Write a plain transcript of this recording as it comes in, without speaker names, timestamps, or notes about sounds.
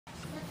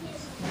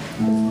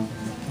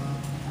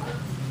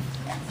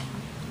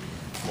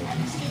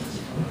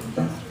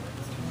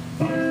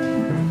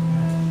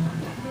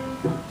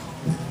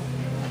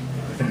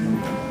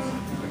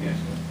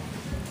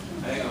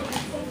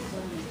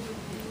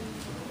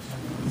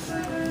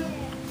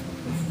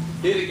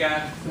Hit it,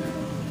 guy.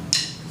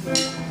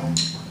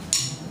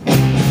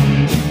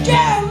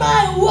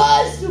 Jeremiah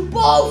was a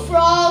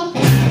bullfrog,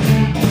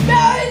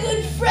 very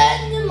good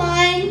friend of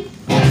mine.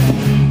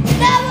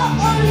 Never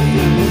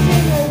understood a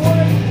single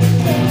word he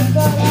said,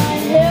 but I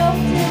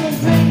helped him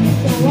drink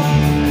the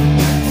wine,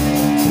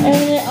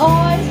 and it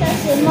always has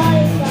some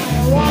money by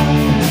a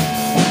wine,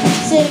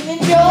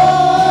 singing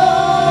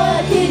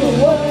joy to the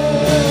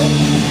world.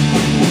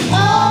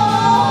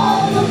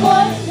 All the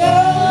boys and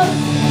girls,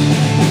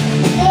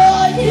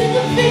 joy to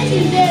the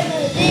fishes and the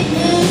deep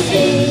blue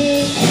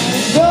sea,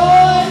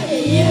 joy to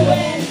you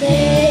and me.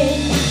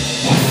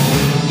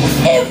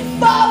 If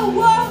I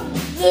were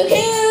the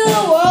king of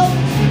the world,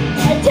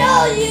 I'd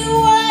tell you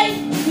what I'd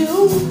do.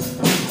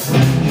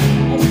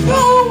 I'd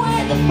throw away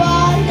the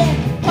bars and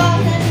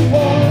pots and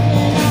walls,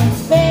 and I'd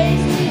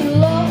basically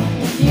love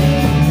you,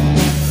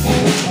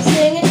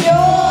 singing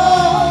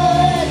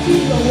joy to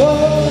the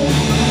world.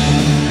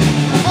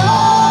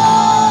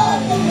 All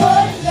the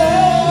boys and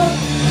girls,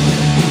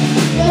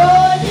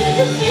 joy to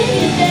the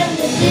fishes and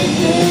the deep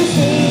blue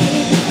sea,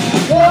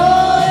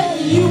 joy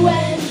to you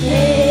and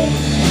me.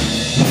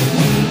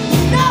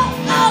 Now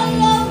I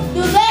love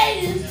the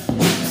ladies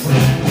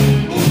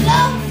who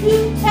love to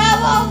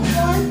have all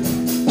fun.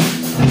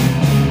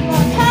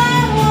 My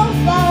time on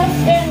fire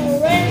and a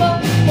rainbow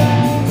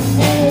sky,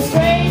 and the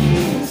strange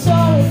new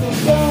song of the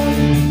dawn.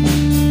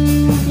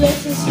 Yes,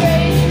 the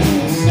strange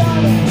new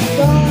song of the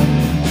dawn.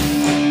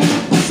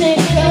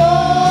 Sing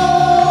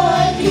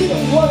joy to the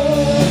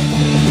world.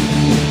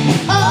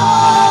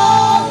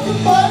 All the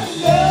boys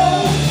and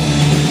girls,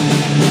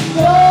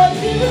 joy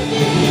to the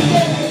fishes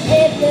and the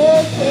dead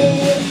blue sea,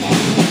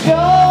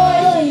 joy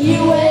to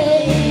you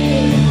and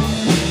me,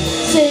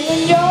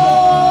 singing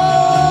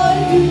joy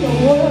to the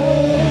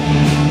world.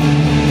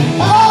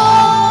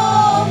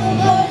 All the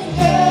boys and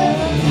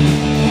girls,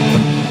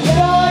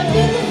 joy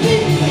to the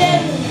fishes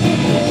and the dead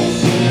blue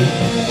sea,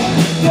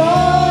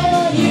 joy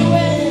to you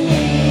and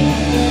me,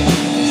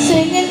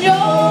 singing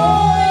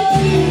joy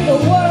to the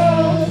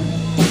world.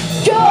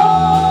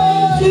 Joy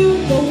to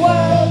the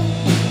world,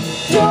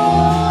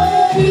 joy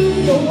to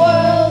the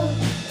world,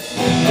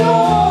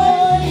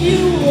 joy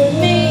you and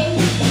me,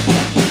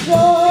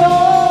 joy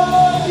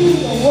to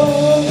the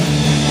world.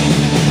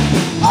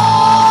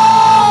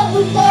 All the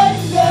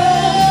boys and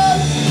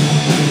girls,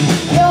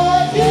 joy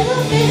to the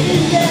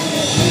fishes and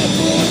the deep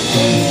blue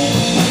sea,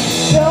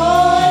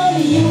 joy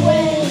to you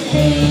and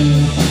me,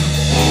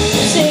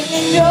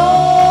 singing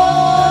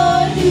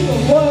joy to the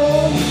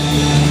world.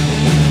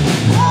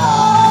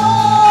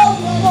 All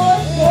the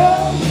boys and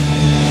girls,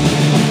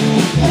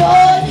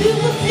 joy to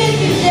the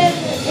fishes and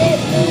the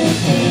deep blue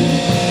sea,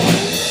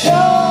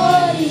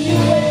 joy to you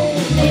and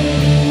me,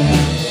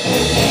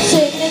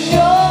 singing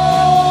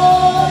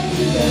joy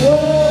to the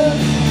world.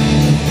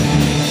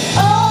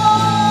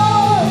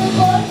 All the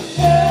boys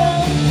and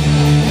girls,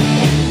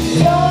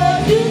 joy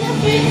to the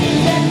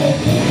fishes and the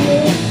deep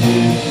blue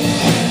sea,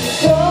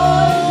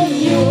 joy to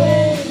you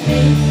and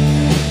me.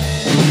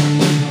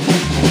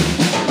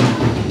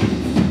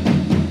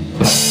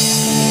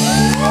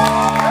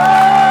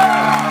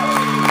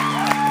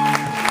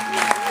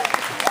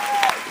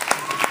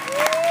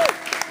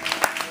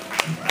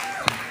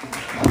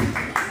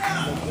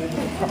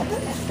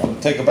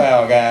 Take a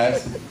bow,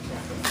 guys. Julia,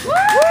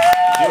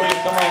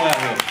 come on out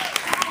here.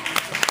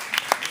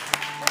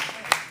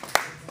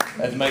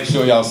 I had to make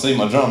sure y'all see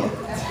my drummer.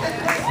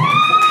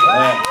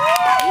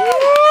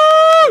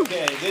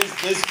 Okay,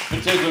 this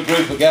particular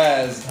group of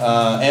guys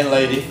and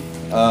lady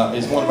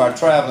is one of our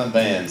traveling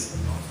bands.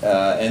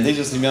 And these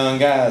are some young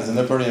guys, and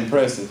they're pretty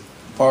impressive.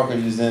 Parker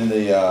is in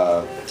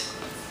the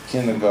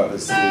kindergarten,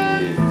 let's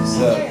see,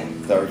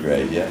 third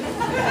grade, yeah.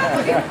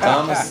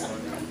 Thomas,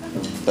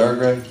 third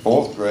grade,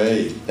 fourth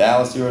grade.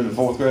 Dallas, you're in the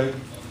fourth grade.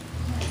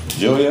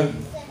 Julia,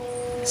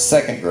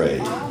 second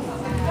grade.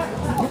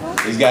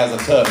 These guys are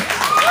tough.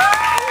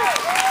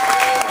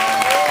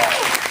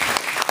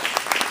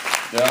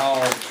 They're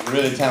all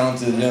really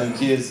talented young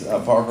kids.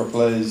 Parker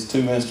plays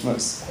 2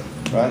 instruments,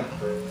 right?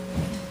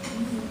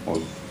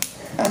 Or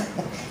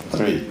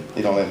 3.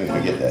 He don't let me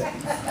forget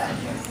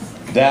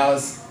that.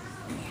 Dallas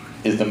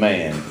is the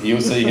man. You'll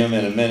see him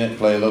in a minute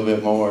play a little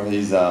bit more.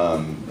 He's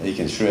he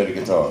can shred a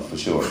guitar for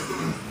sure.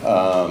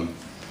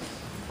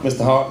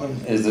 Mr.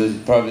 Hartman is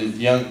probably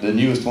the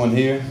newest one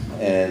here,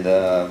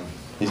 and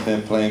he's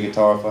been playing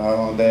guitar for how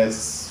long, Dad?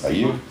 A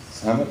year?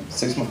 How much?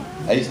 6 months?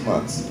 8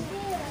 months.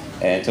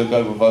 And took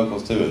over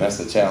vocals too, and that's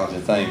a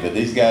challenging thing. But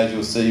these guys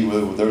you'll see,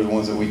 they're the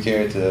ones that we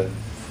carry to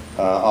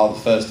all the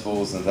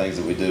festivals and things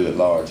that we do at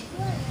large.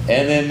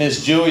 And then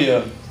Miss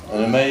Julia,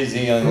 an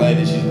amazing young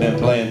lady. She's been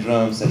playing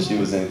drums since she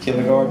was in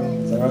kindergarten,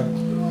 is that right?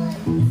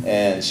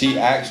 And she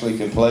actually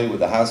can play with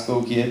the high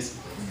school kids,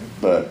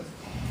 but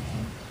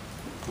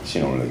She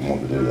don't really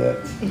want to do that.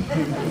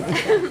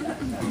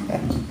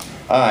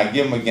 All right,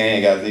 give them a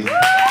gang, guys. All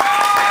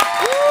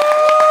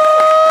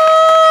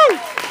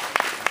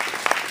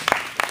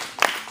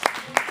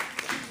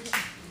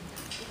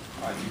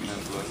right, you can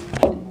influence.